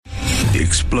The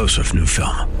explosive new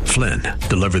film, Flynn,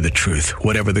 Deliver the Truth,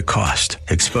 Whatever the Cost,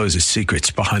 exposes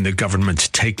secrets behind the government's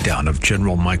takedown of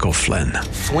General Michael Flynn.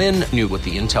 Flynn knew what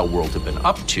the intel world had been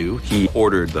up to. He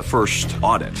ordered the first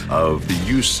audit of the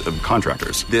use of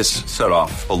contractors. This set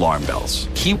off alarm bells.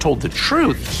 He told the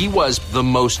truth. He was the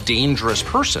most dangerous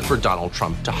person for Donald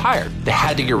Trump to hire. They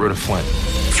had to get rid of Flynn.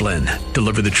 Flynn,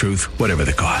 Deliver the Truth, Whatever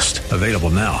the Cost. Available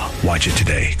now. Watch it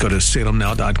today. Go to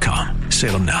salemnow.com.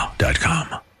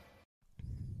 salemnow.com.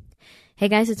 Hey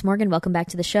guys, it's Morgan. Welcome back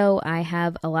to the show. I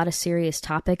have a lot of serious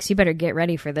topics. You better get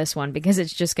ready for this one because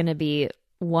it's just going to be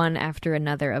one after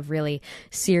another of really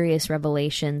serious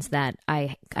revelations that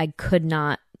I could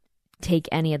not take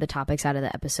any of the topics out of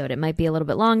the episode. It might be a little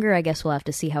bit longer. I guess we'll have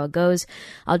to see how it goes.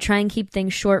 I'll try and keep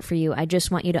things short for you. I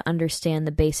just want you to understand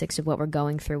the basics of what we're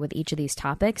going through with each of these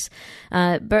topics.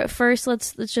 But first,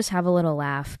 let's just have a little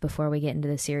laugh before we get into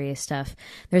the serious stuff.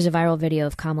 There's a viral video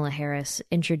of Kamala Harris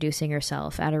introducing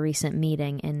herself at a recent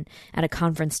meeting and at a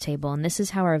conference table, and this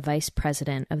is how our Vice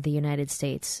President of the United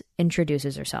States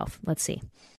introduces herself. Let's see.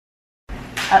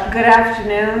 Good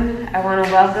afternoon. I want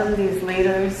to welcome these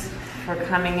leaders for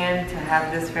coming in to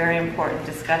have this very important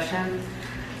discussion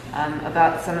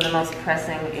about some of the most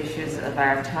pressing issues of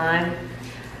our time.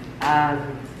 I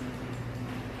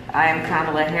am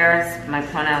Kamala Harris. My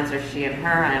pronouns are she and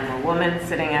her. I am a woman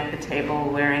sitting at the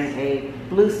table wearing a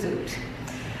blue suit.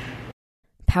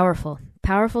 Powerful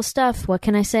stuff. What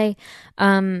can I say?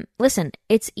 Listen,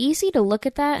 it's easy to look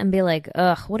at that and be like,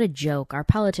 ugh, what a joke. Our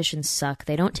politicians suck.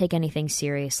 They don't take anything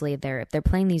seriously. They're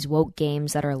playing these woke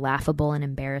games that are laughable and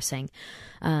embarrassing.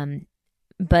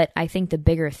 But I think the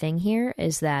bigger thing here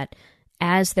is that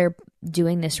as they're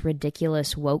doing this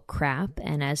ridiculous woke crap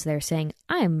and as they're saying,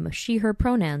 I'm she, her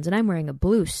pronouns and I'm wearing a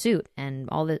blue suit and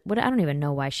all that, I don't even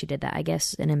know why she did that. I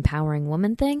guess an empowering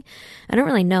woman thing. I don't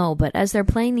really know, but as they're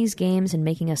playing these games and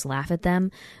making us laugh at them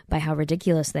by how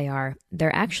ridiculous they are,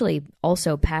 they're actually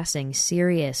also passing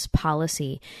serious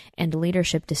policy and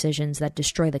leadership decisions that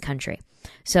destroy the country.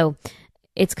 So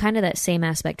it's kind of that same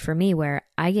aspect for me where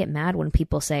I get mad when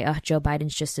people say, oh, Joe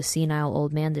Biden's just a senile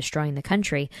old man destroying the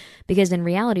country. Because in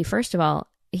reality, first of all,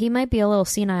 he might be a little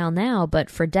senile now, but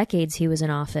for decades he was in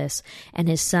office and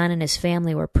his son and his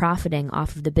family were profiting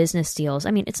off of the business deals.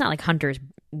 I mean, it's not like Hunter's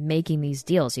making these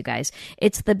deals, you guys.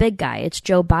 It's the big guy. It's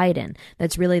Joe Biden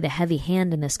that's really the heavy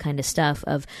hand in this kind of stuff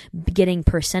of getting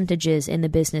percentages in the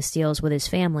business deals with his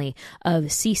family of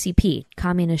CCP,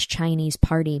 Communist Chinese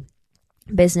Party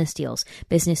business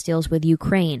deals with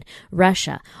Ukraine,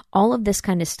 Russia, all of this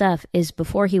kind of stuff is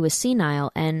before he was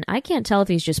senile. And I can't tell if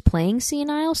he's just playing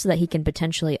senile so that he can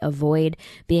potentially avoid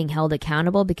being held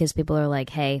accountable because people are like,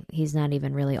 hey, he's not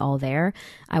even really all there.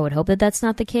 I would hope that that's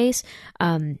not the case.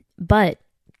 But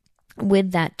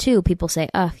with that too, people say,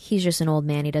 oh, he's just an old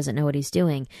man. He doesn't know what he's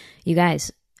doing. You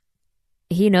guys,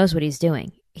 he knows what he's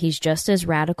doing. He's just as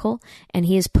radical, and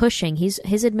he is pushing, his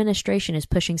administration is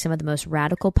pushing some of the most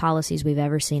radical policies we've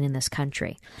ever seen in this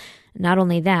country. Not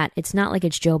only that, it's not like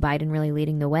it's Joe Biden really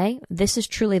leading the way. This is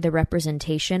truly the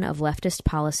representation of leftist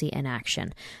policy and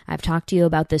action. I've talked to you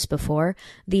about this before.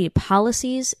 The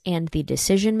policies and the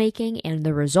decision-making and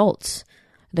the results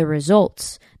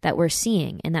that we're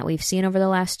seeing and that we've seen over the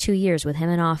last 2 years with him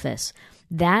in office,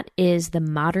 that is the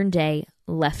modern-day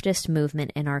leftist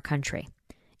movement in our country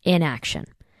in action.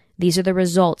 These are the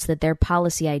results that their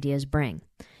policy ideas bring.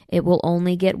 It will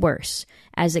only get worse.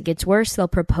 As it gets worse, they'll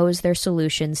propose their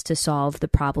solutions to solve the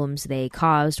problems they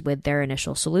caused with their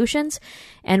initial solutions,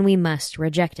 and we must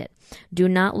reject it. Do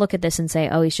not look at this and say,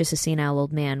 oh, he's just a senile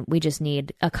old man. We just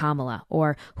need a Kamala,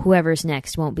 or whoever's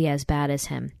next won't be as bad as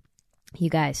him.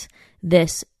 You guys,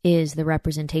 this is the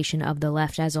representation of the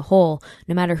left as a whole.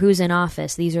 No matter who's in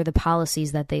office, these are the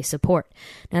policies that they support.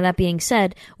 Now, that being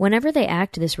said, whenever they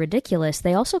act this ridiculous,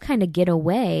 they also kind of get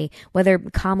away, whether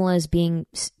Kamala is being,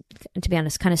 to be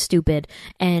honest, kind of stupid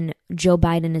and Joe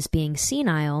Biden is being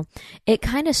senile, it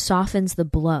kind of softens the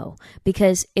blow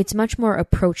because it's much more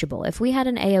approachable. If we had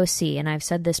an AOC, and I've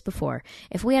said this before,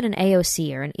 if we had an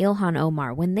AOC or an Ilhan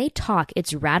Omar, when they talk,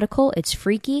 it's radical, it's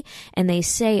freaky, and they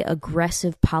say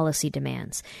aggressive policy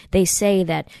demands. They say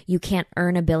that you can't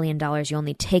earn $1 billion, you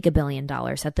only take $1 billion,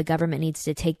 that the government needs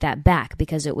to take that back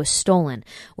because it was stolen.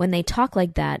 When they talk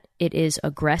like that, it is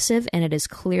aggressive and it is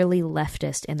clearly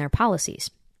leftist in their policies.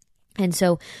 And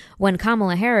so when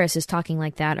Kamala Harris is talking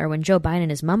like that, or when Joe Biden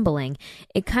is mumbling,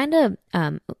 it kind of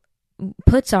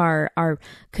puts our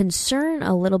concern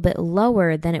a little bit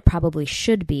lower than it probably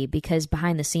should be, because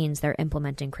behind the scenes they're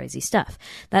implementing crazy stuff.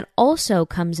 That also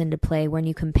comes into play when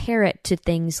you compare it to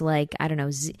things like, I don't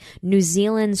know, New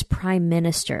Zealand's prime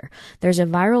minister. There's a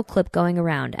viral clip going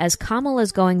around as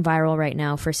Kamala's going viral right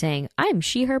now for saying, I'm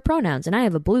she, her pronouns, and I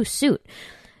have a blue suit.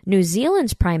 New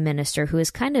Zealand's prime minister, who is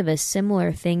kind of a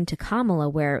similar thing to Kamala,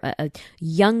 where a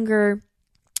younger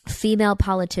female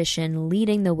politician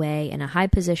leading the way in a high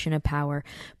position of power,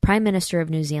 Prime Minister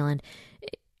of New Zealand,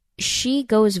 she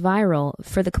goes viral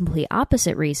for the complete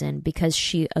opposite reason, because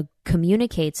she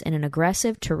communicates in an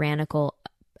aggressive, tyrannical,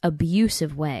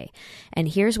 abusive way. And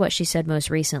here's what she said most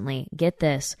recently. Get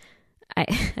this.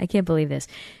 I can't believe this.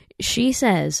 She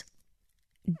says,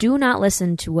 do not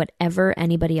listen to whatever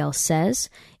anybody else says.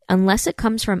 Unless it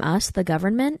comes from us, the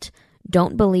government,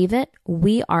 don't believe it.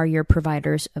 We are your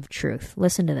providers of truth.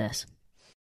 Listen to this.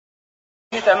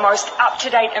 The most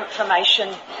up-to-date information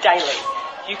daily.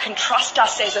 You can trust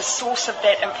us as a source of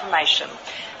that information.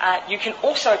 You can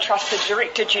also trust the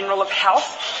Director General of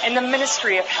Health and the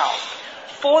Ministry of Health.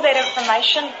 For that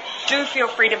information, do feel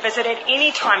free to visit at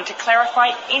any time to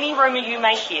clarify any rumour you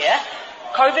may hear,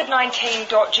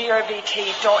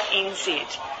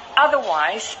 covid19.govt.nz.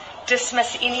 Otherwise,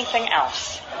 dismiss anything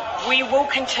else. We will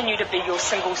continue to be your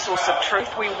single source of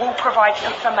truth. We will provide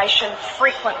information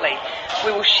frequently.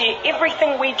 We will share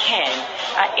everything we can,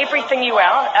 everything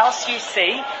else you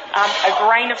see, a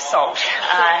grain of salt.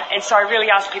 And so I really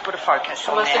ask people to focus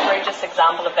on that. The most egregious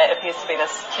example of that appears to be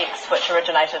this text which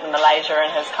originated in Malaysia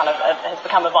and has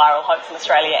become a viral hoax in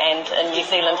Australia and in New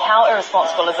Zealand. How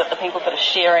irresponsible is it the people that are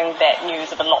sharing that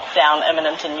news of a lockdown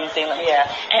imminent in New Zealand? Yeah,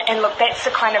 and look, that's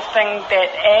the kind of thing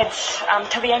that adds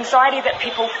to the anxiety that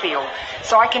people feel.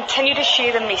 So I continue to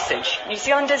share the message. New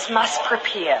Zealanders must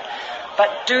prepare,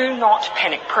 but do not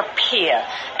panic. Prepare.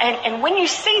 And when you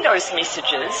see those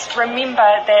messages, remember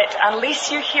that unless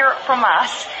you hear it from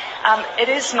us, it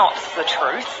is not the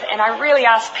truth. And I really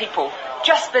ask people,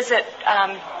 just visit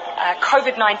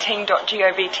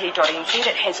covid19.govt.nz.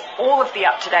 It has all of the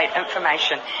up-to-date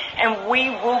information, and we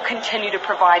will continue to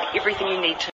provide everything you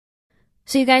need to.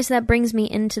 So you guys, that brings me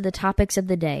into the topics of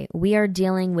the day. We are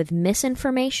dealing with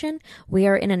misinformation. We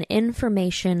are in an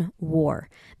information war.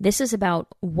 This is about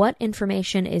what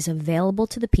information is available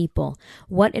to the people,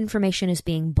 what information is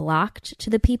being blocked to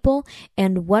the people,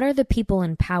 and what are the people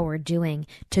in power doing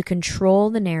to control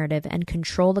the narrative and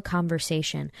control the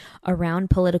conversation around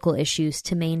political issues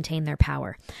to maintain their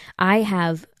power. I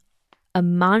have a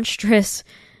monstrous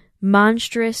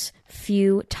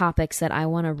few topics that I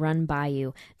want to run by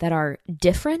you that are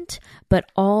different,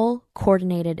 but all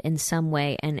coordinated in some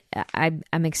way, and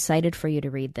I'm excited for you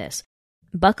to read this.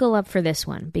 Buckle up for this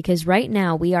one, because right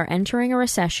now we are entering a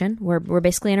recession. We're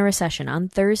basically in a recession. On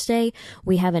Thursday,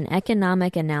 we have an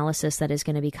economic analysis that is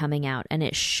going to be coming out, and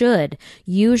it should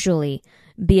usually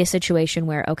be a situation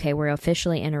where, okay, we're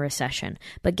officially in a recession.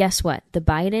 But guess what? The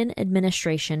Biden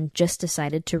administration just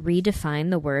decided to redefine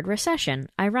the word recession.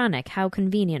 Ironic. How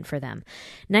convenient for them.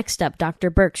 Next up, Dr.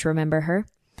 Birx, remember her?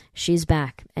 She's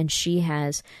back, and she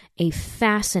has a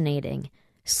fascinating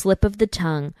slip of the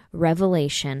tongue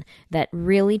revelation that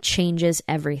really changes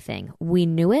everything. We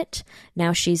knew it.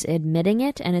 Now she's admitting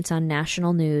it, and it's on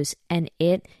national news, and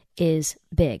it is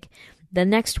big. The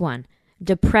next one,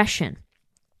 depression.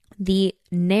 The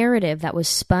narrative that was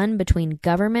spun between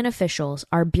government officials,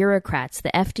 our bureaucrats, the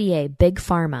FDA, Big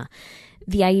Pharma,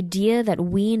 the idea that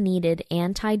we needed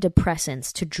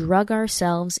antidepressants to drug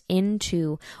ourselves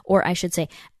into, or I should say,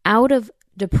 out of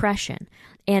depression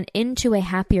and into a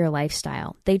happier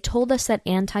lifestyle. They told us that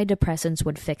antidepressants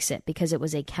would fix it because it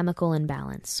was a chemical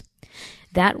imbalance.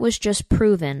 That was just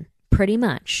proven pretty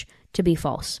much to be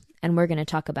false. And we're going to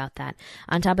talk about that.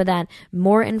 On top of that,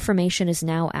 more information is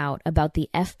now out about the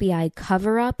FBI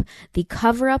cover-up, the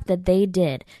cover-up that they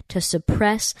did to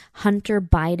suppress Hunter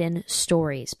Biden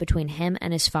stories between him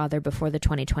and his father before the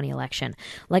 2020 election.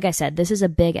 Like I said, this is a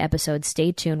big episode.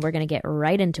 Stay tuned. We're going to get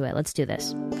right into it. Let's do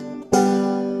this.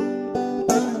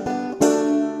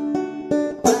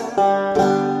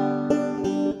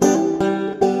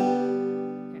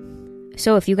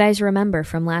 So if you guys remember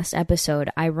from last episode,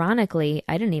 ironically,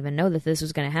 I didn't even know that this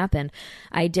was going to happen.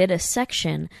 I did a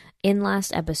section in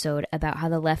last episode about how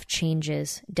the left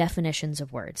changes definitions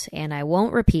of words. And I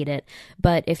won't repeat it,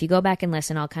 but if you go back and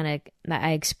listen,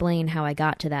 I explain how I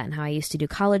got to that and how I used to do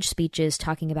college speeches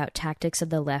talking about tactics of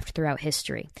the left throughout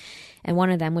history. And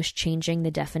one of them was changing the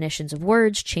definitions of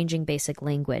words, changing basic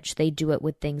language. They do it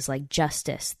with things like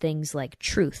justice, things like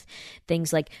truth,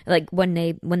 things like when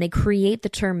they create the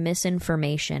term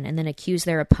misinformation and then accuse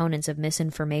their opponents of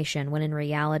misinformation when in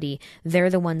reality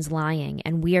they're the ones lying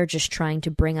and we are just trying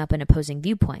to bring up an opposing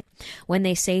viewpoint. When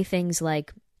they say things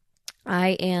like, I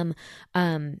am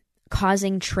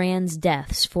causing trans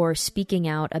deaths for speaking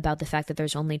out about the fact that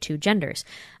there's only two genders.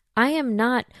 I am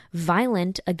not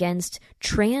violent against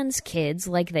trans kids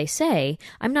like they say.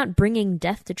 I'm not bringing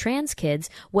death to trans kids.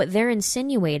 What they're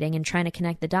insinuating and trying to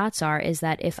connect the dots is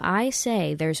that if I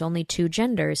say there's only two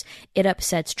genders, it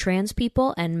upsets trans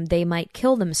people and they might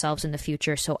kill themselves in the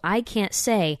future. So I can't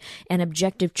say an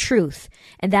objective truth.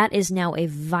 And that is now a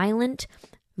violent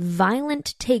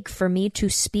take for me to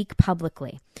speak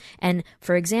publicly. And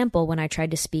for example, when I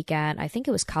tried to speak at, I think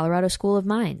it was Colorado School of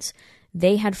Mines,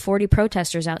 they had 40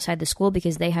 protesters outside the school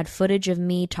because they had footage of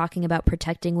me talking about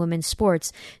protecting women's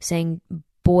sports, saying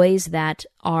boys that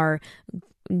are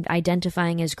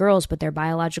identifying as girls, but they're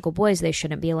biological boys, they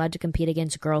shouldn't be allowed to compete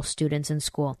against girl students in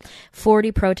school.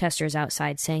 40 protesters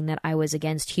outside saying that I was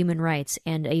against human rights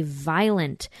and a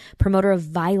violent promoter of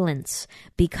violence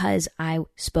because I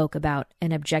spoke about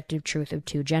an objective truth of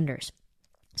two genders.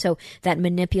 So that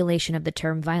manipulation of the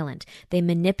term violent. They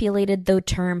manipulated the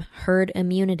term herd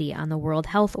immunity on the World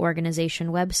Health Organization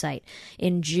website.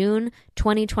 In June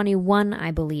 2021,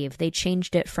 I believe, they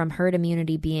changed it from herd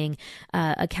immunity being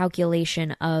a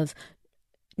calculation of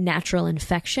natural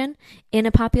infection in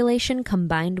a population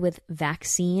combined with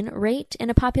vaccine rate in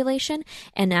a population.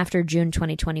 And after June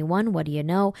 2021, what do you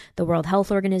know? The World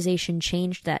Health Organization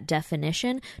changed that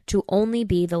definition to only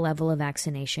be the level of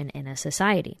vaccination in a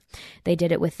society. They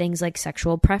did it with things like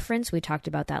sexual preference. We talked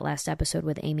about that last episode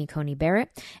with Amy Coney Barrett,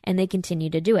 and they continue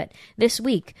to do it. This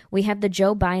week, we have the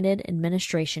Joe Biden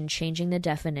administration changing the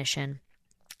definition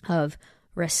of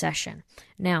recession.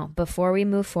 Now, before we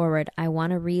move forward, I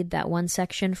want to read that one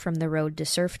section from The Road to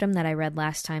Serfdom that I read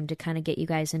last time to kind of get you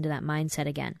guys into that mindset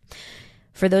again.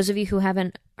 For those of you who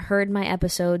haven't heard my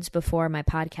episodes before, my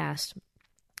podcast,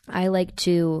 I like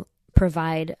to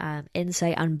provide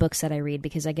insight on books that I read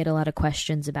because I get a lot of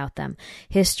questions about them.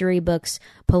 History books,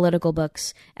 political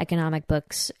books, economic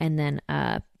books, and then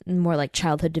more like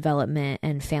childhood development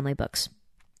and family books.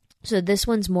 So this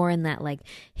one's more in that like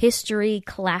history,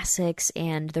 classics,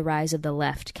 and the rise of the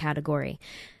left category.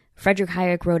 Friedrich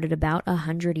Hayek wrote it about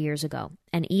 100 years ago.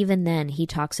 And even then, he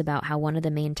talks about how one of the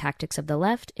main tactics of the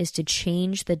left is to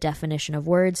change the definition of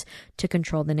words to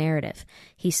control the narrative.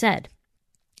 He said,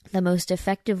 the most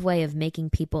effective way of making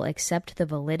people accept the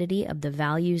validity of the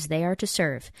values they are to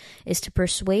serve is to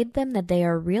persuade them that they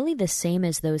are really the same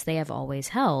as those they have always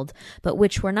held, but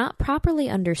which were not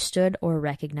properly understood or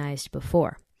recognized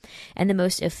before. And the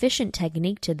most efficient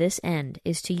technique to this end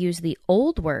is to use the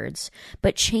old words,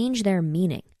 but change their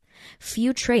meaning.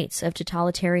 Few traits of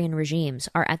totalitarian regimes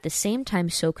are at the same time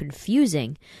so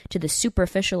confusing to the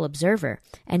superficial observer,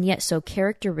 and yet so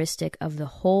characteristic of the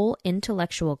whole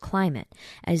intellectual climate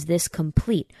as this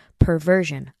complete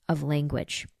perversion of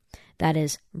language. That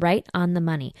is right on the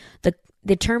money.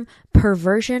 The term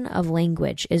perversion of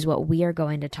language is what we are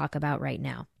going to talk about right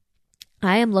now.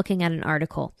 I am looking at an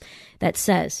article that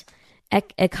says,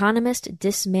 Economist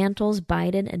dismantles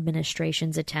Biden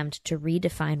administration's attempt to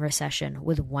redefine recession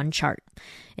with one chart.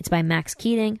 It's by Max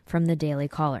Keating from the Daily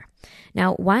Caller.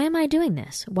 Now, why am I doing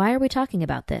this? Why are we talking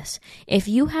about this? If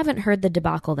you haven't heard the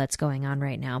debacle that's going on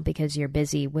right now because you're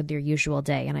busy with your usual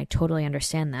day, and I totally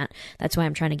understand that, that's why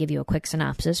I'm trying to give you a quick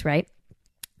synopsis, right?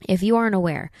 If you aren't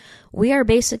aware, we are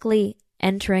basically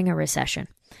entering a recession.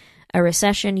 A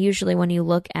recession, usually when you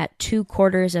look at 2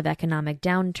 quarters of economic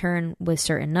downturn with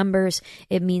certain numbers,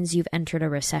 it means you've entered a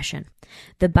recession.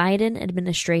 The Biden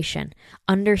administration,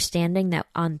 understanding that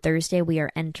on Thursday we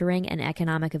are entering an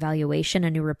economic evaluation, a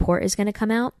new report is going to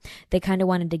come out, they kind of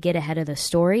wanted to get ahead of the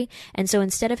story. And so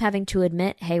instead of having to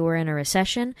admit, hey, we're in a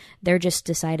recession, they're just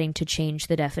deciding to change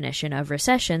the definition of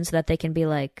recession so that they can be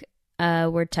like,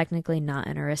 we're technically not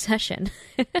in a recession.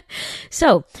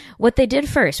 So what they did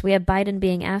first, we have Biden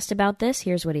being asked about this.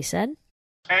 Here's what he said.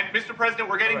 And Mr. President,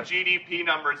 we're getting GDP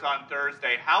numbers on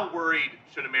Thursday. How worried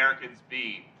should Americans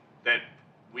be that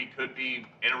we could be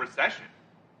in a recession?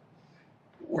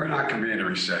 We're not going to be in a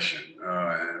recession,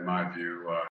 in my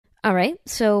view. All right,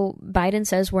 so Biden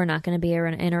says we're not going to be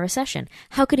in a recession.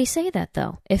 How could he say that,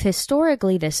 though? If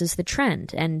historically this is the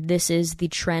trend, and this is the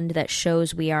trend that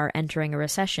shows we are entering a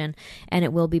recession, and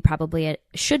it will be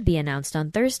should be announced on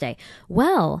Thursday.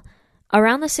 Well,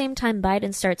 around the same time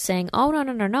Biden starts saying, oh,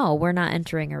 no, we're not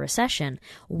entering a recession,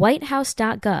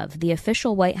 whitehouse.gov, the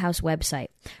official White House website,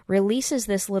 releases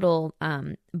this little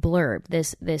blurb,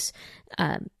 this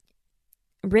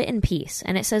written piece,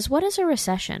 and it says, what is a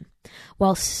recession?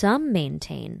 While some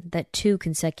maintain that 2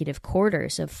 consecutive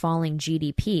quarters of falling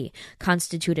GDP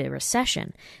constitute a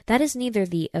recession, that is neither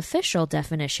the official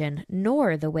definition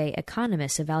nor the way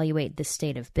economists evaluate the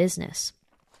state of business.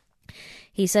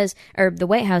 He says, or the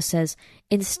White House says,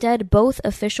 instead, both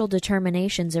official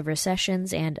determinations of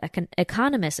recessions and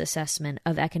economists' assessment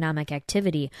of economic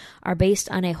activity are based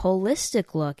on a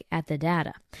holistic look at the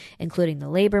data, including the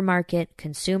labor market,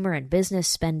 consumer and business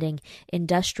spending,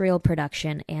 industrial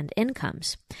production, and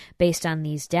incomes. Based on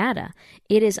these data,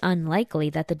 it is unlikely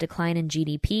that the decline in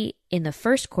GDP in the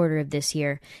first quarter of this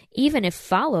year, even if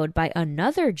followed by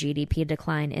another GDP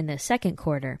decline in the second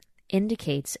quarter,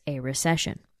 indicates a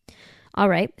recession. All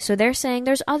right, so they're saying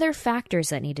there's other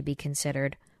factors that need to be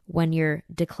considered when you're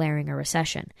declaring a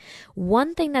recession.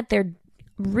 One thing that they're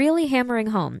really hammering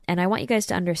home, and I want you guys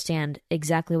to understand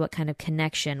exactly what kind of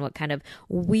connection, what kind of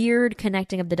weird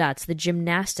connecting of the dots, the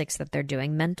gymnastics that they're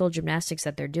doing, mental gymnastics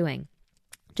that they're doing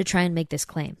to try and make this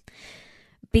claim.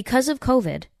 Because of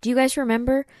COVID, do you guys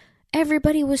remember?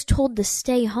 Everybody was told to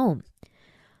stay home.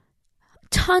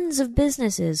 Tons of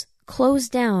businesses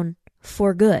closed down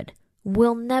for good.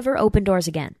 Will never open doors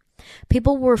again.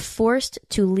 People were forced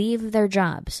to leave their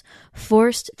jobs,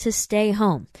 forced to stay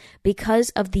home because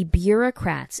of the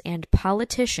bureaucrats and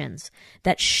politicians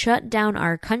that shut down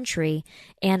our country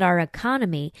and our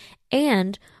economy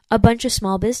and a bunch of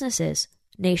small businesses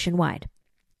nationwide.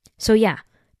 So yeah,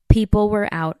 people were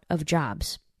out of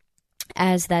jobs.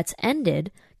 As that's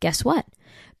ended, guess what?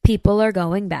 People are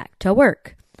going back to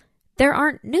work. There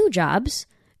aren't new jobs.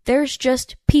 There's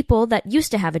just people that used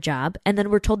to have a job and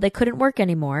then were told they couldn't work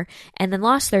anymore and then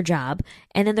lost their job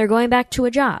and then they're going back to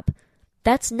a job.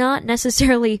 That's not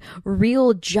necessarily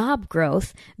real job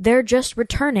growth. They're just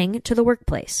returning to the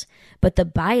workplace. But the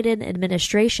Biden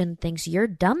administration thinks you're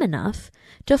dumb enough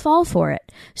to fall for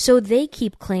it. So they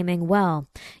keep claiming, well,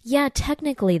 yeah,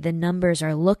 technically the numbers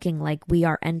are looking like we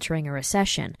are entering a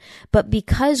recession. But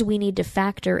because we need to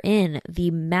factor in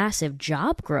the massive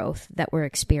job growth that we're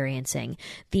experiencing,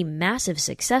 the massive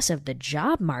success of the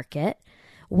job market,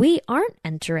 we aren't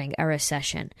entering a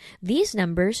recession. These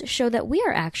numbers show that we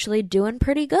are actually doing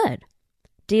pretty good.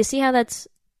 Do you see how that's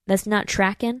not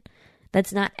tracking?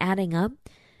 That's not adding up?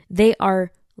 They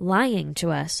are lying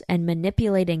to us and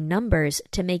manipulating numbers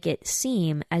to make it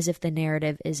seem as if the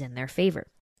narrative is in their favor.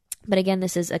 But again,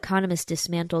 this is Economist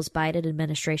dismantles Biden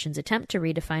administration's attempt to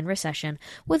redefine recession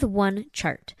with one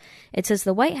chart. It says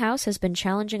the White House has been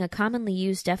challenging a commonly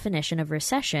used definition of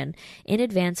recession in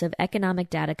advance of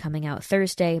economic data coming out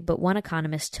Thursday, but one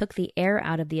economist took the air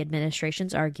out of the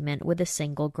administration's argument with a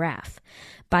single graph.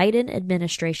 Biden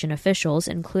administration officials,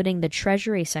 including the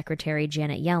Treasury Secretary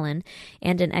Janet Yellen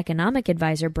and an economic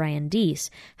advisor Brian Deese,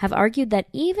 have argued that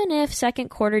even if second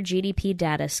quarter GDP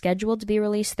data scheduled to be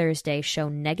released Thursday show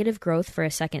negative growth for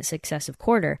a second successive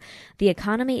quarter, the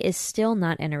economy is still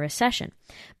not in a recession.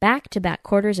 Back-to-back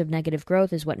quarters of negative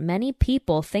growth is what many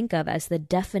people think of as the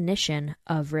definition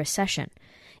of recession,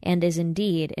 and is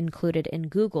indeed included in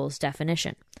Google's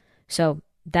definition. So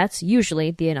that's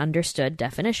usually the understood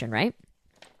definition, right?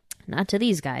 Not to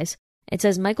these guys. It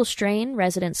says Michael Strain,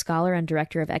 resident scholar and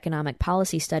director of economic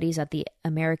policy studies at the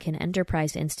American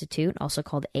Enterprise Institute, also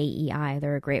called AEI,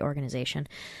 they're a great organization,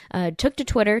 took to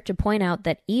Twitter to point out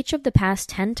that each of the past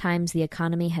 10 times the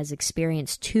economy has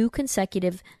experienced 2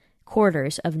 consecutive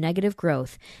quarters of negative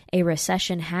growth, a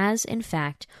recession has, in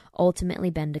fact, ultimately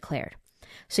been declared.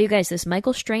 So you guys, this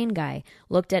Michael Strain guy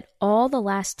looked at all the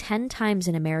last 10 times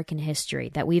in American history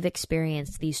that we've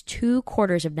experienced these 2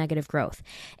 quarters of negative growth.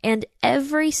 And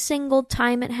every single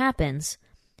time it happens,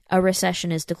 a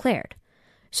recession is declared.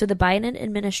 So the Biden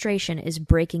administration is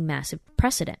breaking massive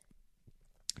precedent.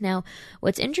 Now,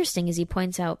 what's interesting is he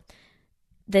points out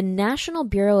the National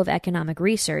Bureau of Economic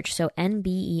Research, so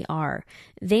NBER,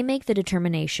 they make the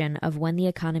determination of when the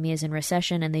economy is in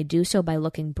recession, and they do so by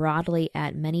looking broadly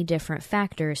at many different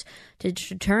factors to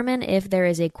determine if there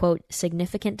is a, quote,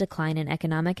 significant decline in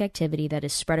economic activity that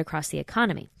is spread across the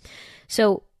economy.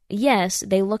 So, yes,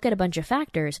 they look at a bunch of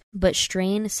factors, but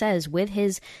Strain says with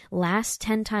his last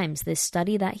 10 times, this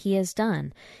study that he has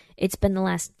done, It's been the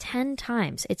last 10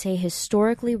 times. It's a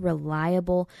historically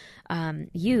reliable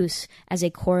use as a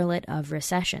correlate of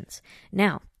recessions.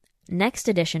 Now, next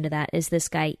addition to that is this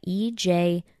guy,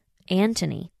 E.J.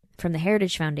 Antony, from the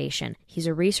Heritage Foundation. He's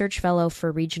a research fellow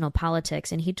for regional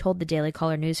politics, and he told the Daily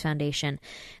Caller News Foundation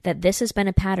that this has been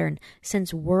a pattern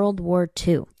since World War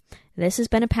II. This has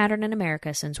been a pattern in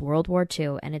America since World War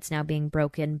II, and it's now being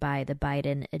broken by the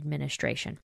Biden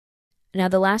administration. Now,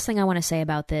 the last thing I want to say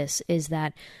about this is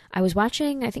that I was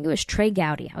watching, I think it was Trey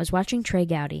Gowdy. I was watching Trey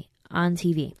Gowdy on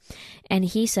TV, and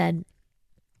he said,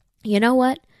 you know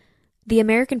what? The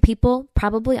American people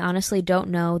probably honestly don't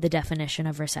know the definition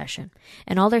of recession.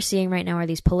 And all they're seeing right now are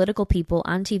these political people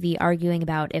on TV arguing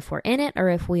about if we're in it or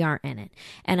if we aren't in it.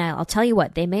 And I'll tell you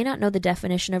what, they may not know the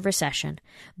definition of recession,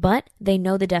 but they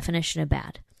know the definition of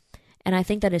bad. And I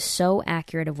think that is so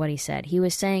accurate of what he said. He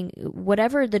was saying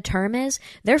whatever the term is,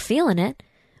 they're feeling it.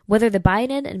 Whether the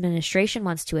Biden administration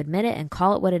wants to admit it and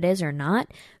call it what it is or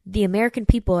not, the American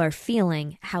people are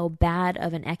feeling how bad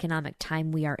of an economic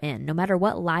time we are in. No matter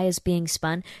what lie is being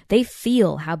spun, they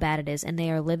feel how bad it is, and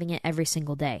they are living it every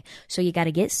single day. So you got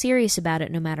to get serious about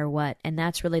it no matter what. And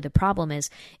that's really the problem is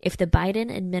if the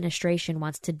Biden administration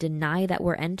wants to deny that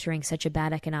we're entering such a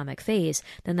bad economic phase,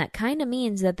 then that kind of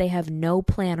means that they have no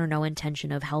plan or no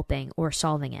intention of helping or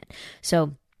solving it.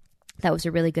 So that was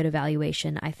a really good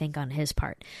evaluation, I think, on his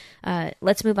part.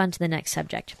 Let's move on to the next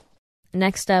subject.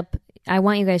 Next up, I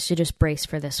want you guys to just brace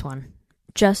for this one.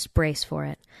 Just brace for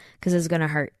it, because it's going to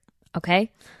hurt, okay?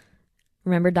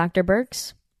 Remember Dr.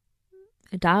 Birx?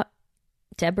 Deborah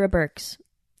Birx,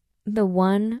 the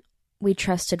one we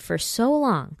trusted for so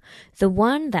long, the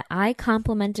one that I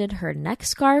complimented her neck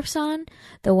scarves on,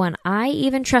 the one I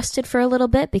even trusted for a little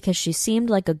bit because she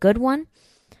seemed like a good one.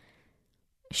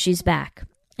 She's back.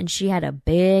 And she had a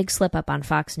big slip up on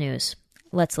Fox News.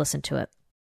 Let's listen to it.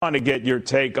 I want to get your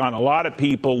take on a lot of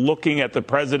people looking at the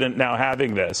president now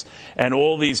having this and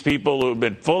all these people who have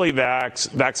been fully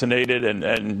vaccinated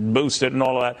and boosted and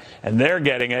all of that, and they're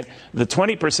getting it. The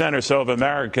 20% or so of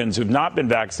Americans who've not been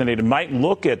vaccinated might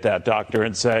look at that doctor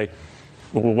and say,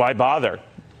 well, why bother?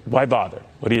 Why bother?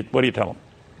 What do you tell them?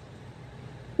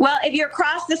 Well, if you're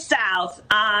across the South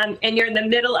and you're in the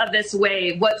middle of this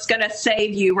wave, what's going to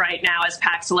save you right now is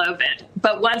Paxlovid.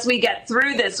 But once we get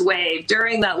through this wave,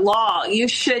 during that lull, you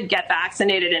should get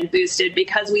vaccinated and boosted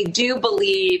because we do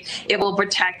believe it will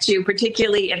protect you,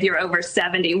 particularly if you're over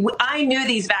 70. I knew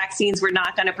these vaccines were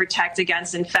not going to protect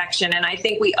against infection, and I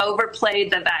think we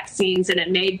overplayed the vaccines, and it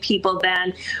made people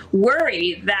then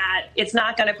worry that it's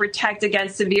not going to protect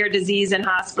against severe disease and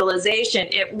hospitalization.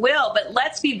 It will, but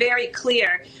let's be very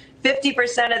clear.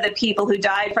 50% of the people who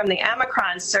died from the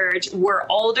Omicron surge were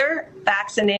older,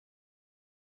 vaccinated.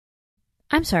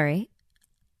 I'm sorry.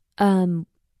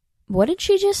 What did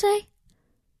she just say?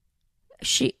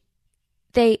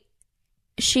 They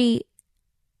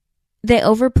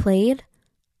overplayed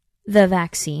the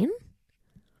vaccine?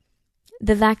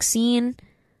 The vaccine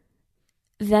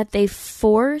that they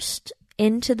forced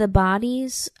into the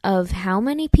bodies of how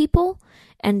many people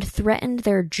and threatened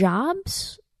their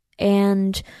jobs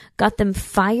and got them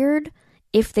fired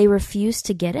if they refused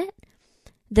to get it?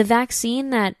 The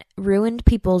vaccine that ruined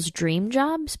people's dream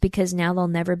jobs because now they'll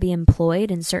never be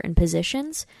employed in certain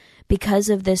positions because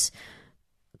of this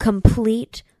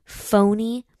complete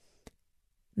phony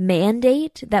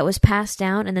mandate that was passed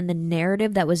down, and then the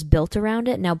narrative that was built around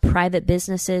it. Now private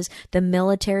businesses, the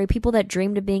military, people that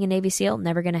dreamed of being a Navy SEAL,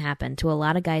 never going to happen to a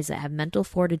lot of guys that have mental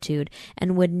fortitude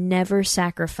and would never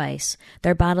sacrifice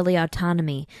their bodily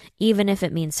autonomy, even if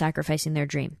it means sacrificing their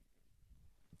dream.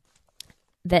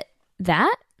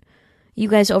 That? You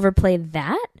guys overplayed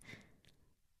that?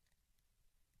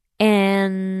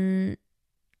 And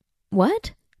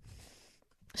what?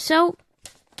 So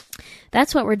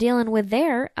that's what we're dealing with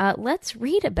there. Let's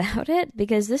read about it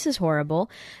because this is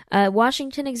horrible.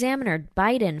 Washington Examiner,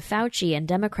 Biden, Fauci, and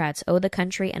Democrats owe the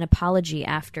country an apology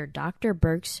after Dr.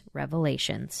 Birx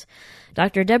revelations.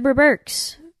 Dr. Deborah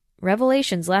Birx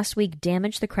revelations last week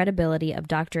damaged the credibility of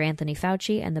Dr. Anthony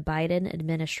Fauci and the Biden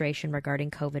administration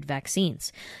regarding COVID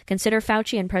vaccines. Consider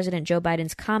Fauci and President Joe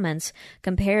Biden's comments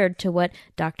compared to what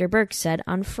Dr. Birx said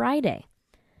on Friday.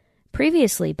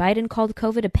 Previously, Biden called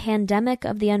COVID a pandemic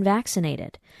of the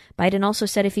unvaccinated. Biden also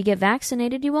said if you get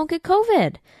vaccinated, you won't get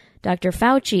COVID. Dr.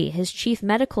 Fauci, his chief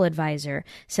medical advisor,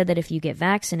 said that if you get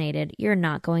vaccinated, you're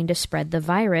not going to spread the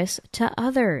virus to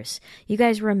others. You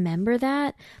guys remember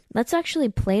that? Let's actually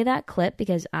play that clip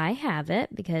because I have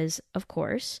it, because, of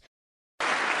course.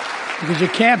 Because you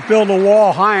can't build a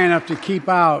wall high enough to keep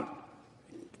out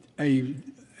a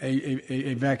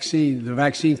vaccine. The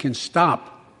vaccine can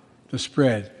stop the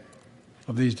spread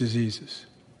of these diseases.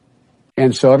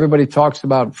 And so everybody talks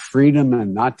about freedom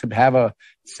and not to have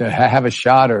a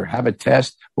shot or have a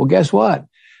test. Well, guess what?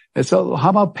 So how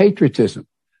about patriotism?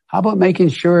 How about making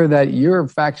sure that you're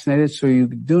vaccinated so you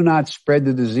do not spread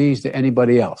the disease to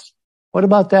anybody else? What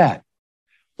about that?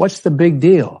 What's the big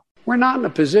deal? We're not in a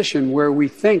position where we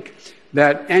think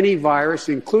that any virus,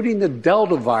 including the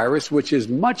Delta virus, which is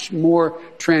much more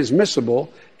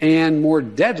transmissible and more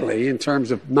deadly in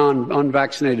terms of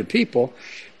unvaccinated people,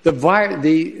 the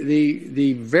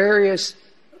various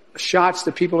shots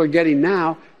that people are getting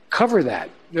now cover that.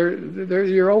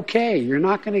 You're okay. You're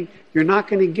not going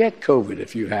to get COVID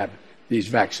if you have these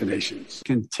vaccinations.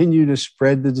 Continue to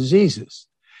spread the diseases,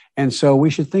 and so we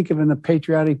should think of it in a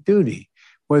patriotic duty.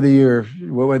 Whether you're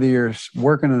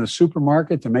working in a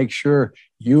supermarket to make sure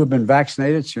you have been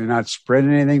vaccinated, so you're not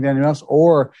spreading anything to anyone else,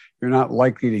 or you're not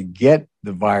likely to get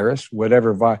the virus,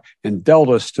 and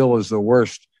Delta still is the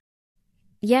worst.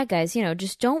 Yeah, guys,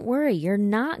 just don't worry. You're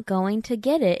not going to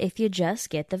get it if you just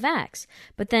get the vax.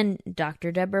 But then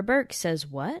Dr. Deborah Birx says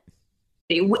what?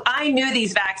 I knew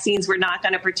these vaccines were not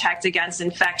going to protect against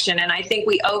infection, and I think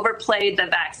we overplayed the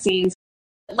vaccines.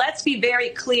 Let's be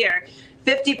very clear.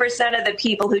 50% of the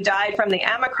people who died from the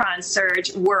Omicron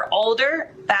surge were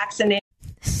older, vaccinated.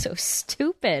 So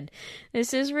stupid.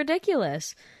 This is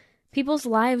ridiculous. People's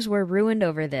lives were ruined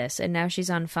over this, and now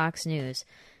she's on Fox News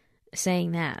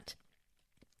saying that.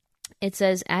 It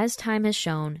says, as time has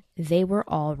shown, they were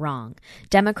all wrong.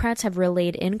 Democrats have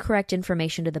relayed incorrect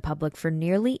information to the public for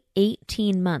nearly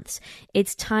 18 months.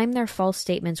 It's time their false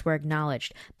statements were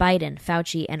acknowledged. Biden,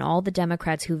 Fauci, and all the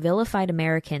Democrats who vilified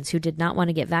Americans who did not want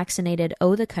to get vaccinated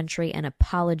owe the country an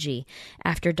apology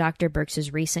after Dr.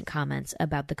 Birx's recent comments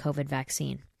about the COVID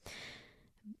vaccine.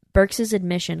 Birx's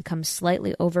admission comes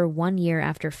slightly over 1 year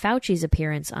after Fauci's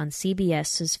appearance on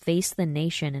CBS's Face the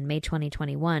Nation in May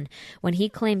 2021, when he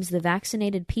claims the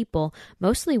vaccinated people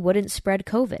mostly wouldn't spread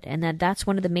COVID, and that's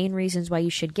one of the main reasons why you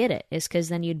should get it, is because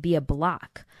then you'd be a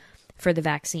block for the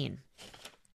vaccine.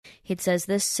 It says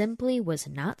this simply was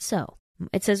not so.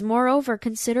 It says, moreover,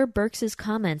 consider Birx's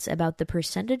comments about the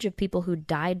percentage of people who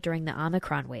died during the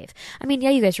Omicron wave. I mean, yeah,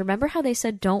 you guys remember how they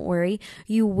said, don't worry,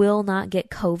 you will not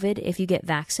get COVID if you get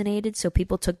vaccinated. So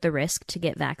people took the risk to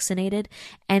get vaccinated.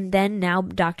 And then now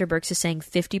Dr. Birx is saying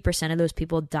 50% of those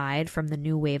people died from the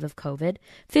new wave of COVID.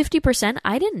 50%?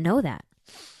 I didn't know that.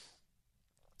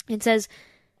 It says,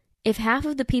 if half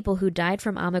of the people who died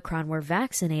from Omicron were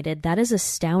vaccinated, that is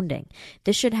astounding.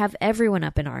 This should have everyone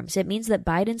up in arms. It means that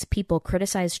Biden's people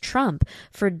criticized Trump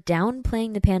for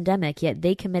downplaying the pandemic, yet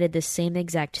they committed the same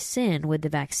exact sin with the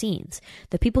vaccines.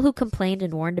 The people who complained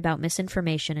and warned about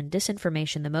misinformation and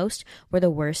disinformation the most were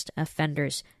the worst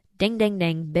offenders. Ding, ding,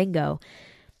 ding, bingo.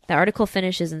 The article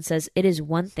finishes and says, it is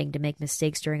one thing to make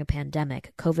mistakes during a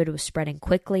pandemic. COVID was spreading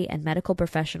quickly, and medical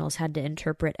professionals had to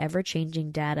interpret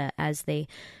ever-changing data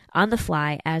on the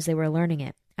fly as they were learning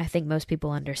it. I think most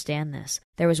people understand this.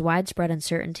 There was widespread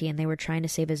uncertainty, and they were trying to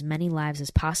save as many lives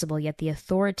as possible, yet the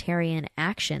authoritarian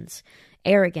actions,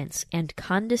 arrogance, and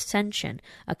condescension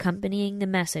accompanying the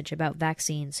message about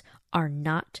vaccines are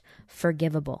not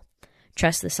forgivable.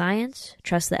 Trust the science,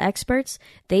 trust the experts.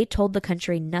 They told the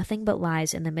country nothing but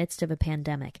lies in the midst of a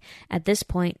pandemic. At this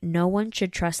point, no one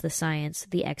should trust the science,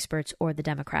 the experts, or the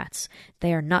Democrats.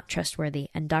 They are not trustworthy,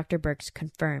 and Dr. Birx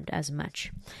confirmed as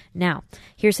much. Now,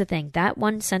 here's the thing. That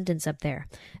one sentence up there,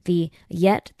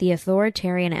 yet the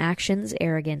authoritarian actions,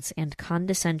 arrogance, and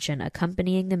condescension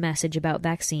accompanying the message about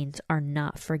vaccines are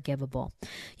not forgivable.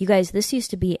 You guys, this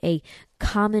used to be a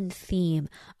common theme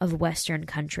of Western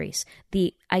countries.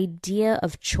 The idea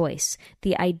of choice,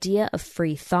 the idea of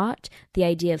free thought, the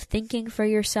idea of thinking for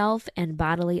yourself, and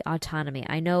bodily autonomy.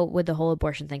 I know with the whole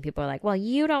abortion thing, people are like, well,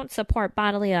 you don't support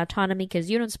bodily autonomy because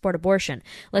you don't support abortion.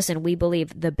 Listen, we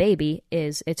believe the baby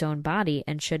is its own body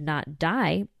and should not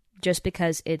die just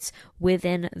because it's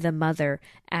within the mother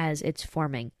as it's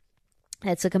forming.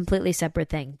 It's a completely separate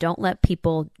thing. Don't let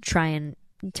people try and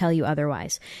tell you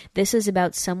otherwise. This is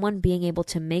about someone being able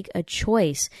to make a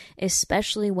choice,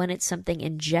 especially when it's something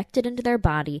injected into their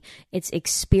body. It's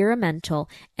experimental,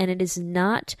 and it is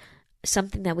not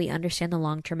something that we understand the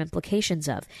long-term implications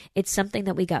of. It's something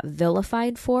that we got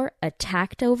vilified for,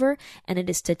 attacked over, and it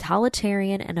is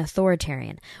totalitarian and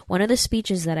authoritarian. One of the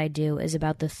speeches that I do is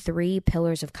about the 3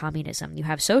 pillars of communism. You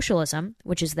have socialism,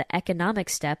 which is the economic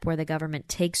step where the government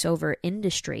takes over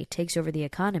industry, takes over the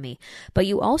economy. But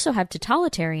you also have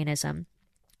totalitarianism,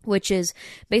 which is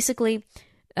basically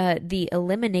the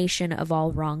elimination of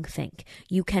all wrong think.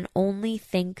 You can only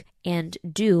think and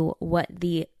do what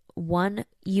the one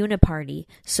uniparty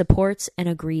supports and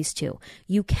agrees to.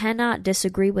 You cannot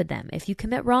disagree with them. If you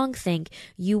commit wrongthink,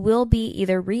 you will be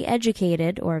either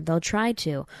re-educated, or they'll try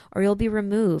to, or you'll be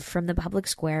removed from the public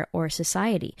square or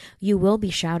society. You will be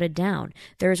shouted down.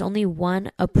 There is only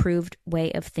one approved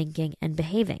way of thinking and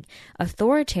behaving.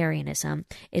 Authoritarianism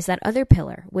is that other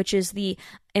pillar, which is the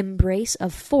embrace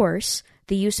of force,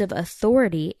 the use of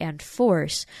authority and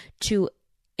force to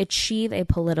achieve a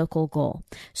political goal.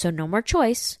 So no more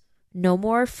choice, no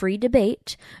more free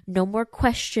debate, no more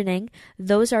questioning.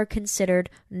 Those are considered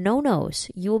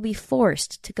no-nos. You will be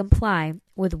forced to comply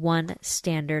with one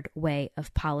standard way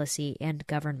of policy and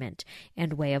government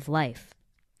and way of life.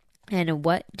 And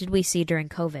what did we see during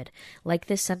COVID? Like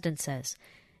this sentence says,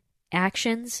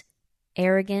 actions,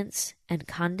 arrogance, and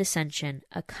condescension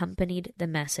accompanied the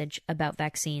message about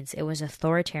vaccines. It was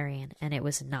authoritarian and it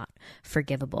was not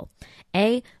forgivable.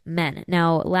 Amen.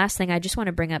 Now, last thing, I just want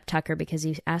to bring up Tucker because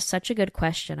he asked such a good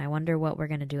question. I wonder what we're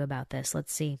going to do about this.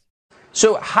 Let's see.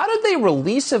 So how did they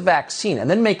release a vaccine and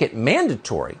then make it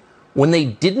mandatory when they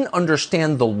didn't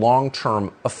understand the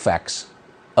long-term effects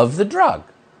of the drug?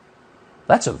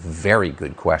 That's a very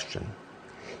good question.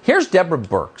 Here's Deborah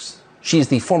Birx. She's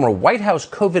the former White House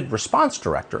COVID response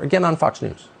director, again on Fox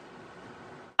News.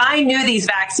 I knew these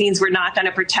vaccines were not going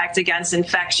to protect against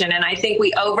infection, and I think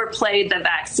we overplayed the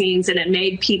vaccines, and it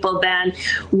made people then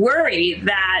worry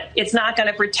that it's not going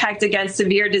to protect against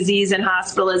severe disease and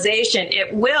hospitalization.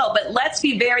 It will, but let's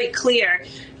be very clear.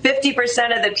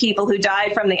 50% of the people who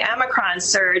died from the Omicron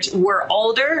surge were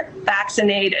older,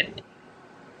 vaccinated.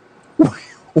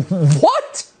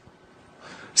 What?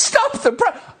 Stop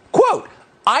the quote.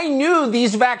 I knew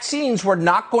these vaccines were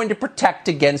not going to protect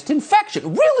against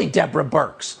infection. Really, Deborah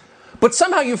Birx? But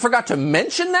somehow you forgot to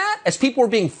mention that as people were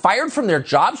being fired from their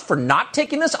jobs for not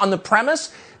taking this on the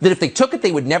premise that if they took it,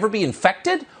 they would never be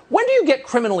infected? When do you get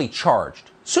criminally charged?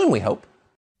 Soon, we hope.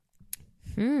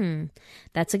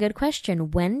 That's a good question.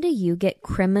 When do you get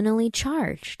criminally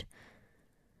charged?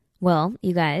 Well,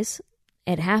 you guys,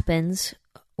 it happens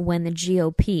when the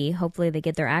GOP, hopefully they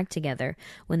get their act together,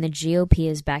 when the GOP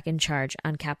is back in charge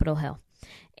on Capitol Hill.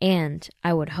 And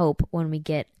I would hope when we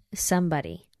get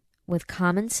somebody with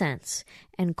common sense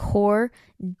and core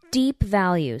deep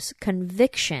values,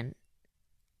 conviction,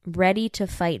 ready to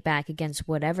fight back against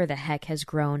whatever the heck has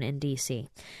grown in DC.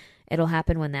 It'll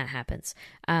happen when that happens.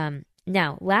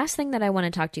 Now, last thing that I want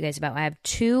to talk to you guys about, I have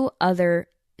two other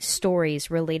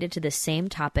stories related to the same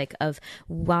topic of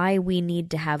why we need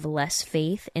to have less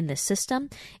faith in the system,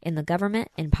 in the government,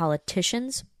 in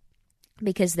politicians,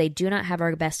 because they do not have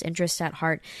our best interests at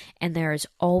heart, and there is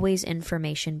always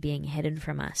information being hidden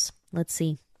from us. Let's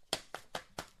see.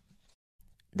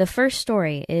 The first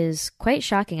story is quite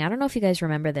shocking. I don't know if you guys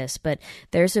remember this, but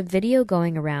there's a video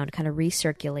going around, kind of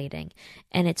recirculating,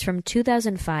 and it's from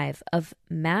 2005 of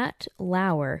Matt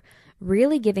Lauer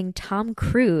really giving Tom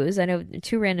Cruise, I know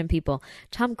two random people,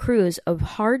 Tom Cruise a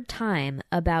hard time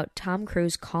about Tom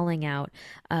Cruise calling out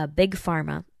Big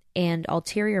Pharma and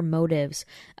ulterior motives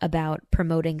about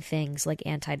promoting things like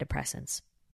antidepressants.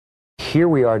 Here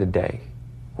we are today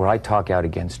where I talk out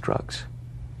against drugs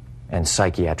and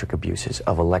psychiatric abuses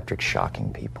of electric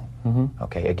shocking people,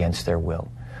 okay, against their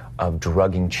will, of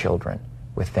drugging children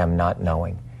with them not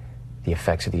knowing the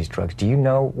effects of these drugs. Do you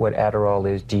know what Adderall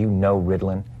is? Do you know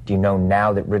Ritalin? Do you know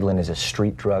now that Ritalin is a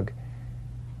street drug?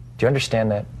 Do you understand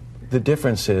that? The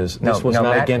difference is this was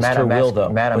not against her will, though.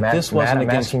 But this wasn't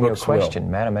against Brooke's will.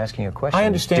 Matt, I'm asking you a question. I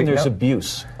understand there's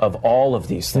abuse of all of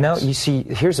these things. No, you see,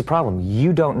 here's the problem.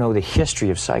 You don't know the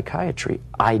history of psychiatry.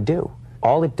 I do.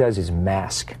 All it does is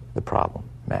mask the problem,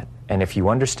 Matt. And if you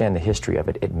understand the history of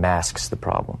it, it masks the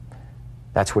problem.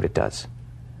 That's what it does.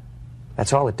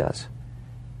 That's all it does.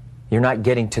 You're not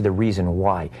getting to the reason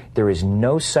why. There is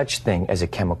no such thing as a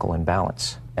chemical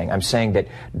imbalance. I'm saying that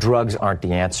drugs aren't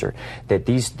the answer, that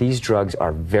these drugs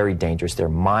are very dangerous. They're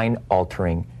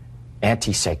mind-altering,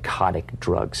 antipsychotic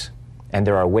drugs. And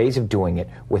there are ways of doing it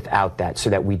without that so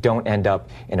that we don't end up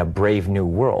in a brave new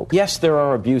world. Yes, there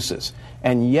are abuses.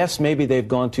 And yes, maybe they've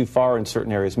gone too far in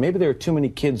certain areas. Maybe there are too many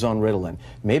kids on Ritalin.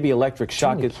 Maybe electric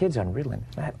shock. Too many kids on Ritalin,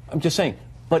 Matt. I'm just saying.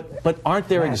 But aren't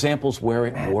there examples where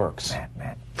it works?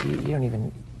 Matt, you don't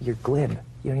even, you're glib.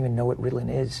 You don't even know what Ritalin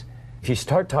is. If you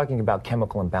start talking about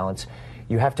chemical imbalance,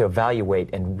 you have to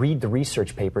evaluate and read the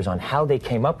research papers on how they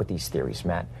came up with these theories,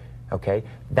 Matt. Okay?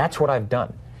 That's what I've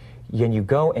done. And you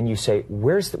go and you say,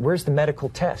 where's the medical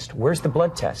test? Where's the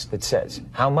blood test that says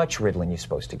how much Ritalin you're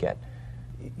supposed to get?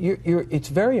 It's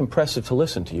very impressive to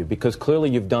listen to you because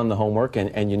clearly you've done the homework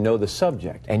and you know the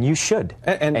subject. And you should.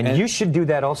 And you should do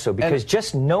that also because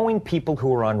just knowing people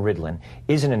who are on Ritalin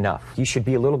isn't enough. You should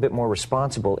be a little bit more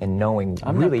responsible in knowing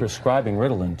I'm really... not prescribing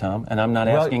Ritalin, Tom, and I'm not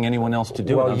asking anyone else to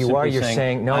do it. Well, you are. You're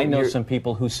saying... No, I know some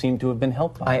people who seem to have been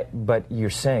helped by it. But you're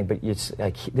saying... But it's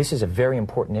like, this is a very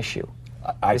important issue.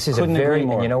 This is couldn't agree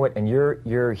more. And you know what? And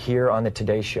you're here on the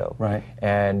Today Show. Right.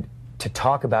 And... to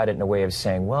talk about it in a way of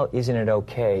saying, well, isn't it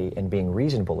okay, and being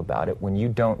reasonable about it when you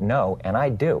don't know, and I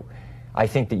do. I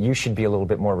think that you should be a little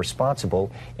bit more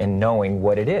responsible in knowing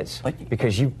what it is,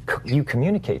 because you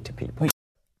communicate to people.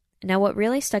 Now, what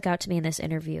really stuck out to me in this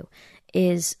interview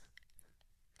is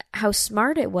how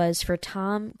smart it was for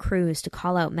Tom Cruise to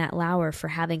call out Matt Lauer for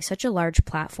having such a large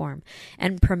platform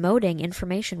and promoting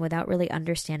information without really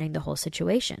understanding the whole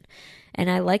situation. And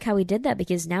I like how he did that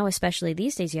because now, especially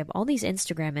these days, you have all these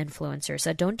Instagram influencers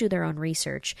that don't do their own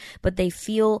research, but they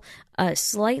feel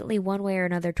slightly one way or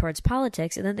another towards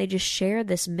politics, and then they just share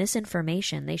this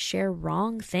misinformation. They share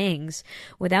wrong things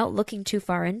without looking too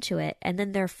far into it, and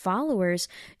then their followers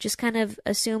just kind of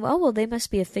assume, oh, well, they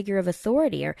must be a figure of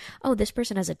authority, or, oh, this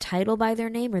person has a title by their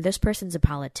name, or this person's a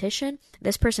politician,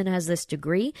 this person has this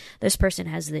degree, this person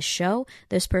has this show,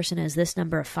 this person has this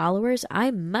number of followers. I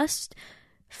must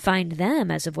find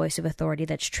them as a voice of authority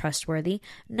that's trustworthy.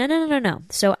 No.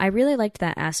 So I really liked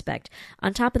that aspect.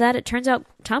 On top of that, it turns out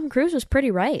Tom Cruise was pretty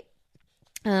right.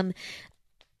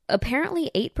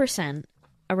 Apparently 8%,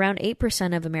 around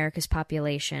 8% of America's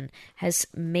population has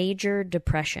major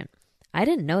depression. I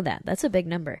didn't know that. That's a big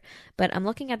number. But I'm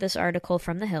looking at this article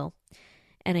from The Hill,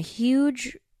 and a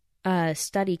huge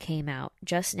study came out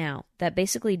just now that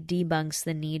basically debunks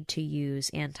the need to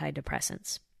use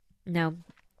antidepressants. Now,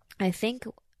 I think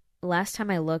last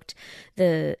time I looked,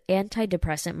 the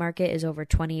antidepressant market is over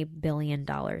 $20 billion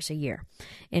a year.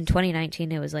 In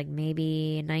 2019, it was like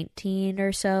maybe 19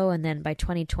 or so, and then by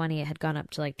 2020, it had gone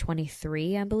up to like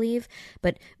 23, I believe.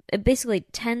 But basically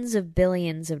tens of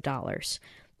billions of dollars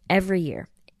every year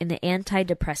in the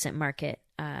antidepressant market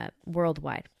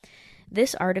worldwide.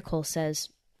 This article says,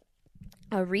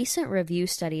 a recent review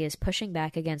study is pushing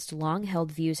back against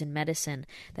long-held views in medicine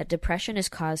that depression is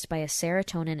caused by a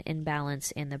serotonin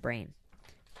imbalance in the brain.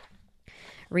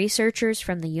 Researchers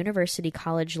from the University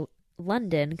College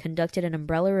London conducted an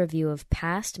umbrella review of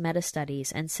past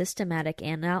meta-studies and systematic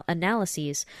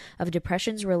analyses of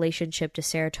depression's relationship to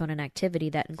serotonin activity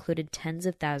that included tens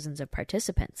of thousands of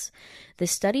participants. The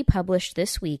study, published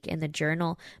this week in the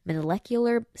journal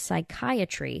Molecular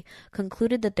Psychiatry,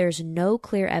 concluded that there's no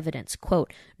clear evidence,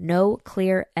 quote, no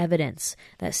clear evidence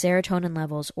that serotonin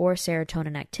levels or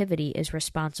serotonin activity is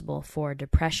responsible for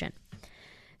depression.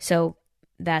 So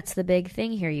that's the big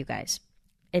thing here, you guys.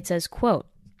 It says, quote,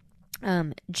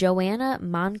 Joanna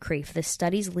Moncrief, the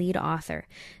study's lead author,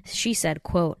 she said,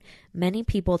 quote, many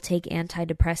people take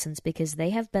antidepressants because they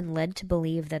have been led to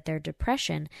believe that their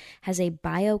depression has a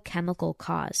biochemical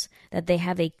cause, that they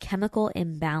have a chemical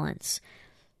imbalance.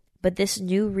 But this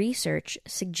new research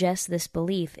suggests this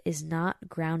belief is not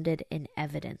grounded in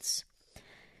evidence.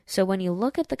 So when you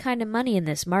look at the kind of money in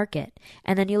this market,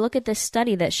 and then you look at this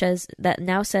study that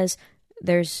now says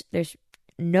there's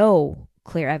no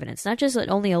clear evidence, not just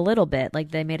only a little bit, like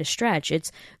they made a stretch,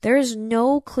 there is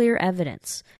no clear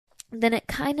evidence, then it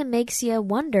kind of makes you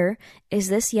wonder, is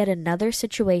this yet another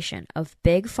situation of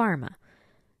big pharma,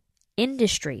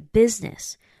 industry,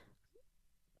 business,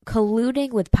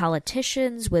 colluding with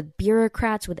politicians, with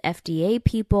bureaucrats, with FDA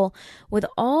people, with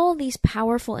all these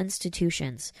powerful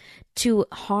institutions to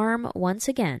harm, once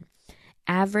again,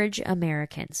 average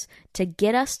Americans, to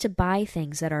get us to buy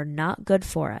things that are not good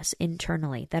for us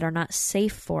internally, that are not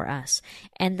safe for us,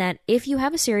 and that if you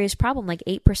have a serious problem, like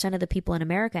 8% of the people in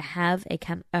America have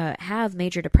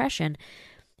major depression,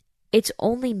 it's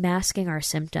only masking our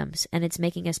symptoms, and it's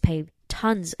making us pay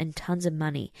tons and tons of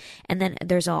money. And then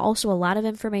there's also a lot of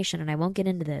information, and I won't get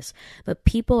into this, but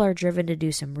people are driven to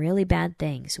do some really bad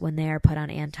things when they are put on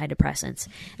antidepressants.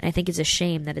 And I think it's a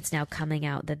shame that it's now coming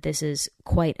out that this is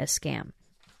quite a scam.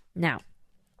 Now,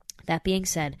 that being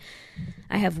said,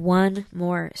 I have one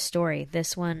more story.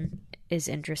 This one is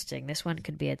interesting. This one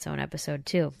could be its own episode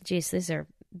too. Geez, these are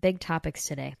big topics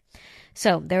today.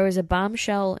 So there was a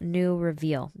bombshell new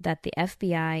reveal that the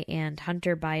FBI and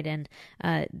Hunter Biden,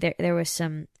 there was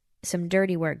some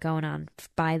dirty work going on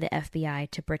by the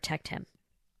FBI to protect him.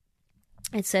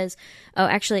 It says, oh,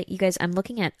 actually, you guys, I'm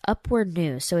looking at Upward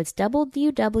News. So it's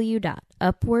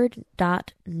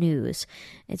www.upward.news.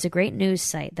 It's a great news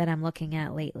site that I'm looking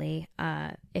at lately,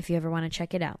 if you ever want to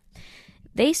check it out.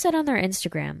 They said on their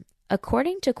Instagram,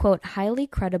 according to, quote, highly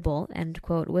credible, end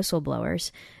quote, whistleblowers,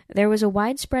 there was a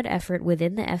widespread effort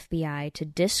within the FBI to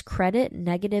discredit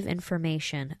negative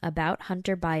information about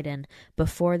Hunter Biden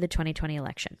before the 2020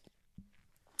 election.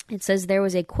 It says there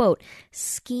was a, quote,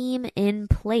 scheme in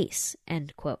place,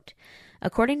 end quote.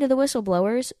 According to the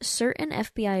whistleblowers, certain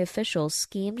FBI officials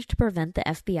schemed to prevent the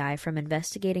FBI from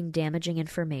investigating damaging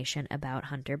information about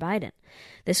Hunter Biden.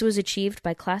 This was achieved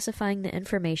by classifying the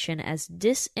information as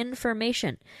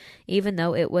disinformation, even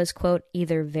though it was, quote,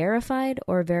 either verified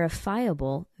or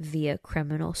verifiable via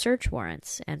criminal search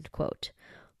warrants, end quote.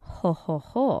 Ho, ho,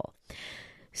 ho.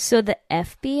 So the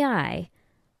FBI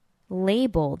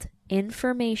labeled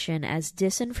information as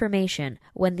disinformation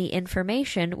when the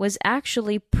information was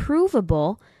actually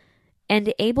provable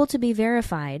and able to be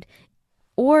verified,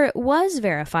 or it was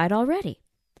verified already.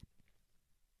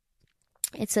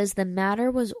 It says the matter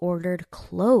was ordered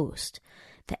closed.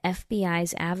 The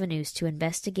FBI's avenues to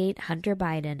investigate Hunter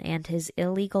Biden and his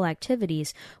illegal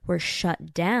activities were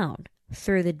shut down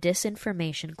through the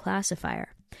disinformation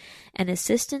classifier. An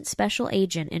assistant special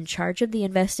agent in charge of the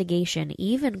investigation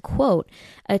even, quote,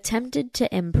 attempted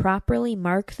to improperly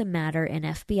mark the matter in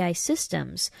FBI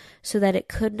systems so that it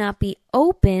could not be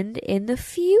opened in the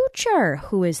future.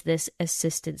 Who is this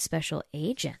assistant special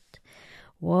agent?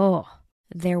 Whoa,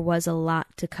 there was a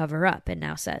lot to cover up, it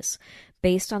now says.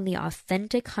 Based on the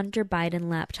authentic Hunter Biden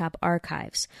laptop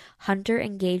archives, Hunter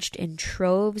engaged in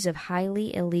troves of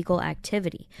highly illegal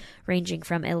activity, ranging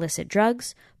from illicit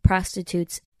drugs,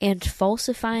 prostitutes, and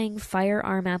falsifying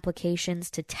firearm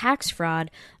applications to tax fraud,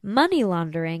 money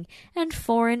laundering, and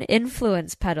foreign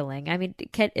influence peddling. I mean,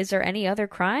 is there any other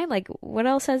crime? Like, what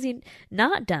else has he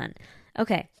not done?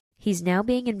 Okay. He's now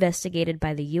being investigated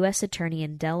by the U.S. Attorney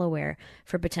in Delaware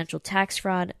for potential tax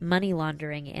fraud, money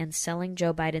laundering, and selling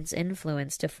Joe Biden's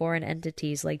influence to foreign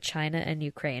entities like China and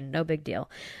Ukraine. No big deal.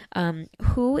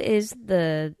 Who is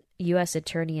the U.S.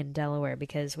 Attorney in Delaware?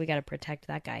 Because we got to protect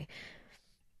that guy.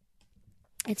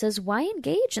 It says, why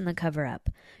engage in the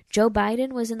cover-up? Joe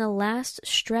Biden was in the last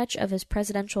stretch of his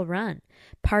presidential run.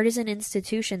 Partisan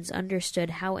institutions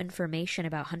understood how information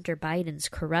about Hunter Biden's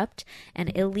corrupt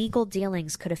and illegal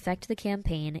dealings could affect the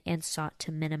campaign and sought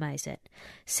to minimize it.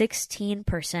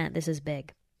 16%, this is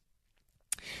big.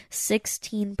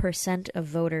 16% of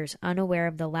voters unaware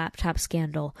of the laptop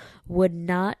scandal would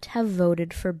not have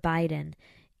voted for Biden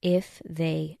if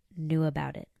they knew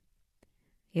about it.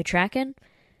 You tracking?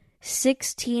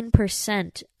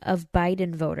 16% of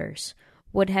Biden voters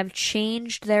would have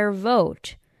changed their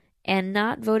vote and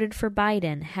not voted for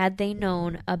Biden had they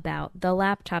known about the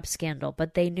laptop scandal,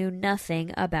 but they knew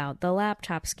nothing about the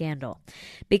laptop scandal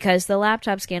because the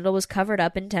laptop scandal was covered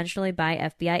up intentionally by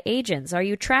FBI agents. Are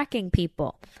you tracking,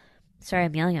 people? Sorry,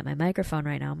 I'm yelling at my microphone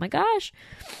right now. Oh my gosh.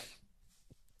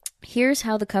 Here's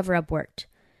how the cover-up worked.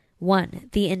 1.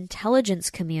 The intelligence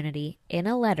community, in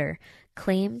a letter,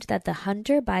 claimed that the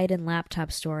Hunter Biden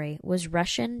laptop story was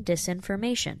Russian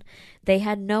disinformation. They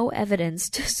had no evidence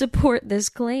to support this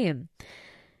claim.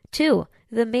 2.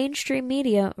 The mainstream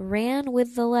media ran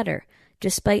with the letter,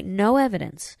 despite no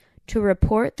evidence, to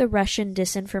report the Russian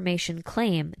disinformation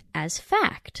claim as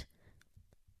fact.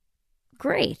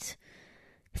 Great.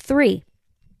 3.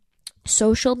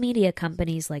 Social media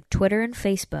companies like Twitter and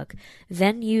Facebook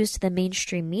then used the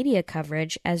mainstream media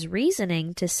coverage as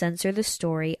reasoning to censor the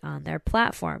story on their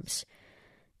platforms.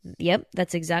 Yep,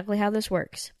 that's exactly how this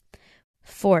works.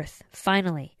 4th,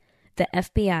 finally, the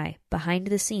FBI, behind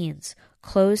the scenes,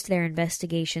 closed their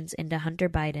investigations into Hunter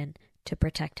Biden to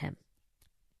protect him.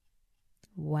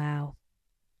 Wow.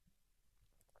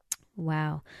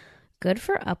 Wow. Good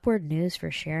for Upward News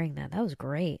for sharing that. That was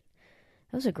great.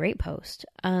 That was a great post.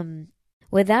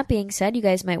 With that being said, you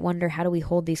guys might wonder, how do we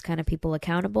hold these kind of people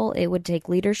accountable? It would take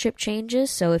leadership changes.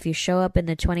 So if you show up in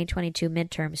the 2022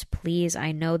 midterms, please,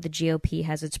 I know the GOP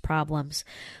has its problems,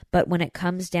 but when it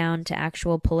comes down to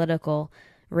actual political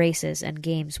races and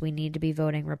games, we need to be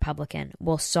voting Republican.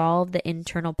 We'll solve the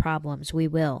internal problems. We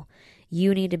will.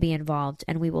 You need to be involved,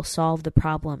 and we will solve the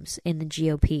problems in the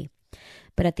GOP.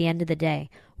 But at the end of the day,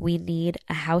 we need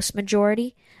a House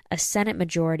majority, a Senate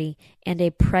majority, and a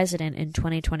president in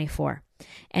 2024.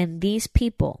 And these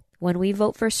people, when we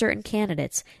vote for certain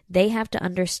candidates, they have to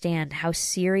understand how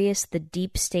serious the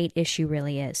deep state issue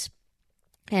really is.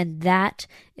 And that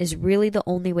is really the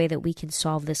only way that we can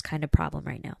solve this kind of problem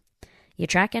right now. You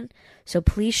tracking? So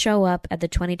please show up at the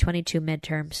 2022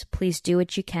 midterms. Please do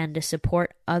what you can to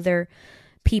support other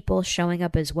people showing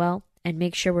up as well. and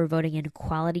make sure we're voting in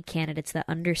quality candidates that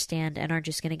understand and aren't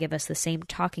just going to give us the same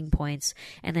talking points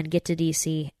and then get to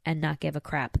DC and not give a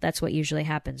crap. That's what usually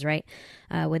happens, right?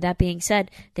 With that being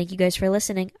said, thank you guys for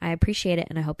listening. I appreciate it,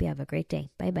 and I hope you have a great day.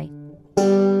 Bye-bye.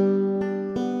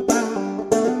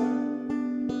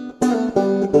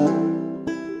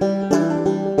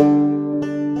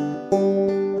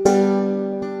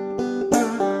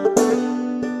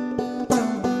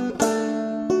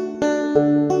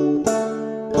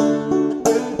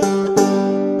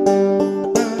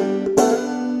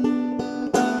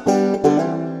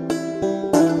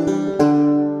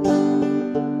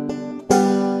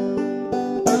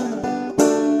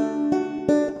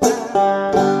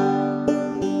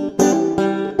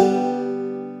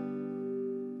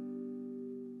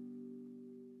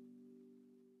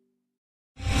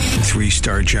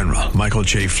 Three-star General Michael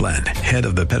J. Flynn, head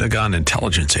of the Pentagon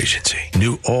Intelligence Agency,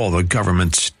 knew all the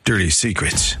government's dirty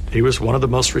secrets. He was one of the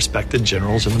most respected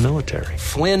generals in the military.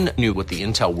 Flynn knew what the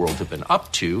intel world had been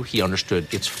up to. He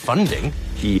understood its funding.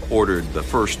 He ordered the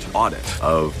first audit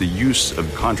of the use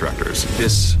of contractors.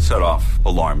 This set off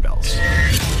alarm bells.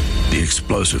 The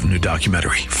explosive new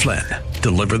documentary, Flynn,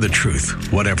 Deliver the Truth,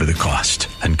 Whatever the Cost,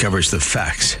 uncovers the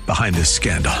facts behind this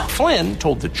scandal. Flynn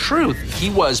told the truth. He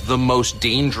was the most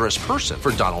dangerous person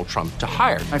for Donald Trump to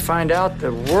hire. I find out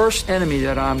the worst enemy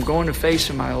that I'm going to face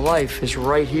in my life is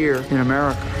right here in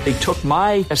America. They took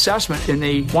my assessment and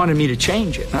they wanted me to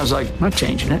change it. And I was like, I'm not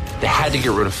changing it. They had to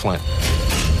get rid of Flynn.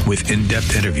 With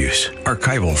in-depth interviews,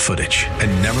 archival footage,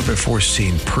 and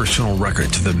never-before-seen personal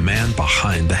records of the man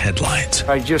behind the headlines.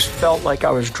 I just felt like I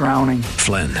was drowning.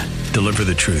 Flynn, Deliver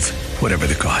the Truth, Whatever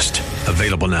the Cost.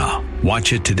 Available now.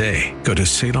 Watch it today. Go to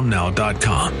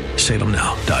salemnow.com.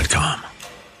 salemnow.com.